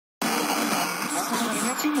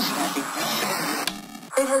It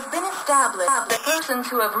has been established that persons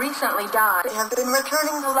who have recently died have been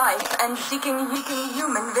returning to life and seeking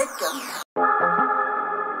human victims.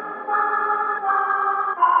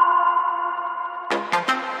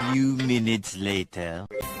 Few minutes later.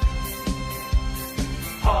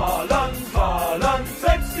 Haaland, Haaland,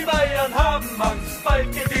 selbst die Bayern haben Angst,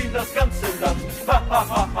 bald geht ihnen das ganze Land. Ha, ha,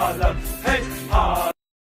 ha, Haaland, hey, Haaland.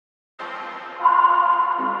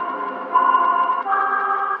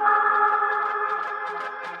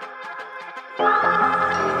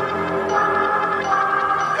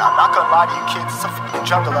 I'm not gonna lie to you kids, it's a f***ing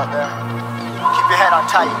jungle out there. Keep your head on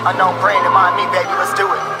tight, unknown brain and mind me, baby, let's do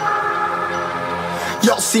it.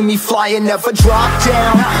 Y'all see me flying, never drop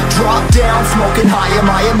down, smoking high,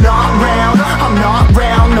 I am not round, I'm not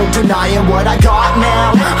round, no denying what I got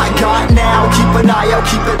now, keep an eye out,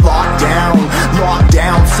 keep it locked down,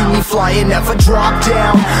 see me flying, never drop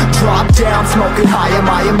down, smoking high,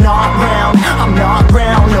 I am not round, I'm not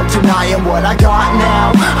round, no denying what I got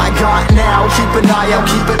now, keep an eye out,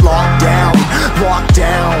 keep it locked down,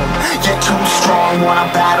 you're too strong, wanna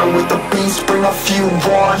battle with the beast, bring a few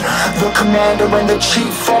on, the commander and the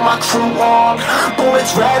chief for my crew on.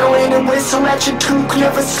 Bullets rattling and whistle at your toque.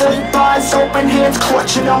 Never sleep, eyes open, hands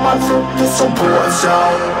clutching on my loop. This a war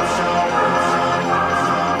zone.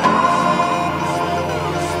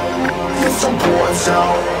 This a war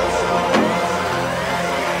zone.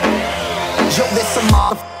 Yo, this a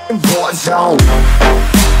motherfucking war zone.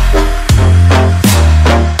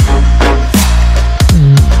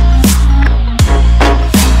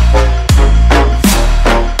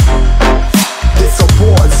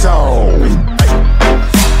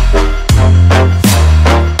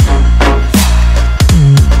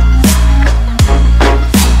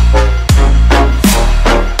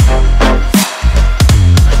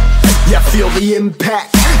 Feel the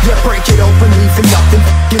impact, yeah, break it open, leaving nothing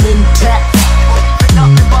f***ing intact.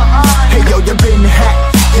 Hey yo, you been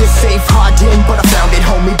hacked, you're safe, hard in, but I found it,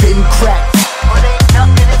 homie, been cracked.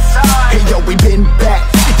 Hey yo, we been back,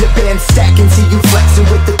 you been stacking, see you flexing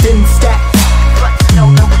with the thin stack.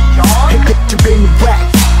 Hey bitch, you been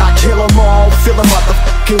whacked, I kill them all, feel the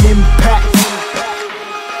motherfucking impact.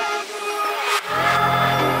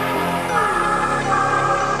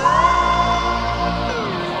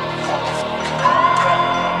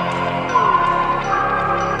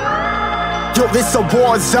 Yo, this a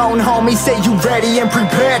war zone, homie, say you ready and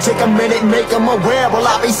prepared. Take a minute, make them aware. Well,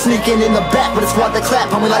 I be sneaking in the back, but it's what the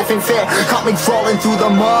clap, homie, life ain't fair. Caught me crawling through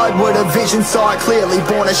the mud with a vision, saw it clearly.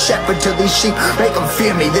 Born a shepherd to these sheep, make them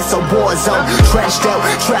fear me. This a war zone, trashed out,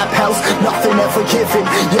 trap house, nothing ever given.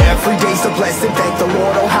 Yeah, every day's a blessing, thank the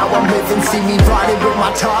Lord, oh how I'm living. See me riding with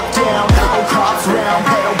my top down, oh cops round,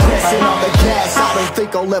 pedal pressing on the gas. I don't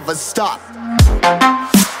think I'll ever stop.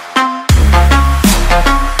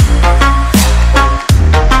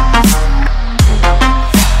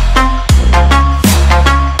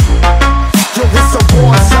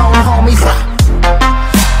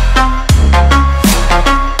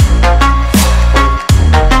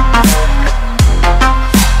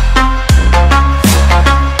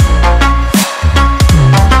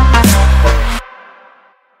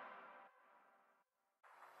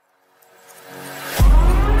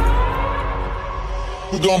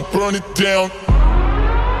 We gon' burn it down.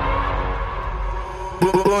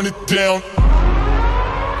 Burn it down.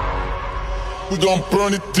 We gon'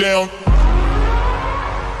 burn it down.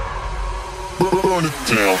 Burn it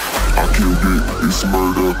down. I killed it, it's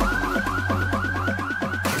murder.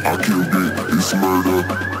 I killed it, it's murder.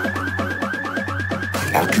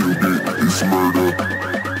 I killed it, it's murder.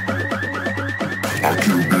 I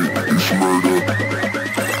killed it, it's murder.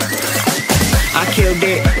 I killed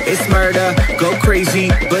it, it's murder, go crazy,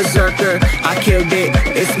 berserker. I killed it,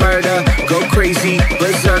 it's murder, go crazy,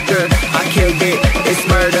 berserker. I killed it, it's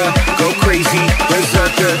murder, go crazy,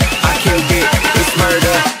 berserker. I killed it, it's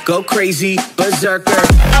murder, go crazy, berserker.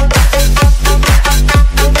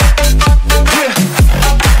 Yeah.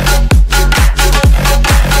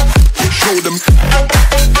 Show them.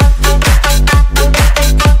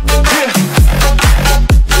 Yeah.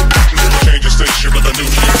 Change the station with a new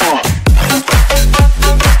shit.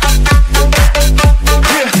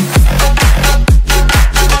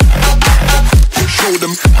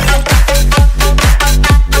 Them.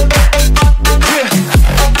 Yeah.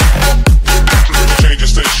 Change the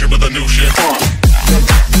station with a new shit.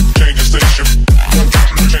 Change the station.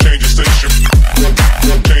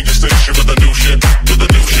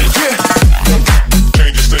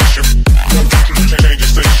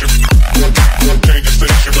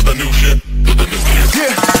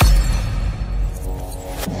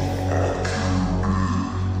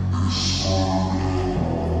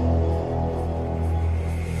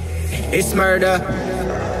 it's murder.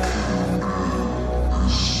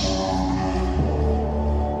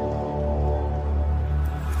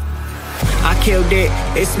 I killed it,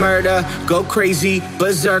 it's murder, go crazy,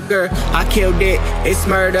 berserker. I killed it, it's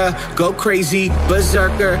murder, go crazy,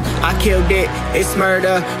 berserker. I killed it, it's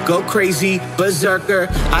murder, go crazy, berserker.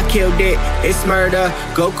 I killed it, it's murder,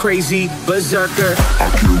 go crazy, berserker.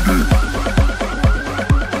 I killed it.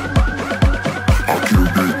 I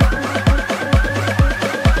killed it. I killed it.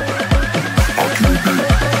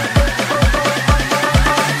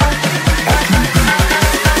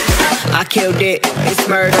 I killed it, it's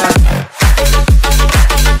murder.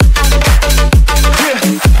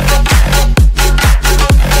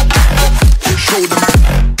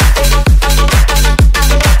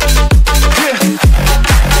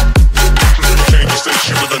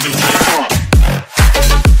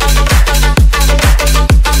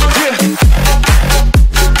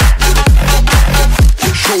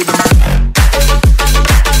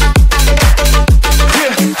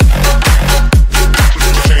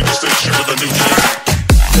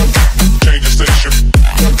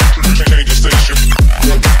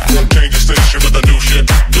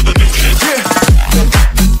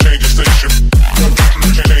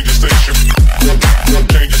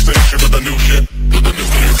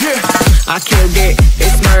 I killed it,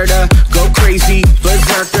 it's murder, go crazy,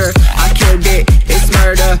 berserker. I killed it, it's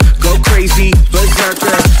murder, go crazy,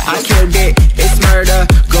 berserker. I killed it, it's murder,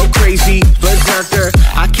 go crazy, berserker.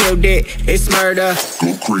 I killed it, it's murder,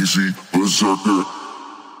 Go crazy, berserker.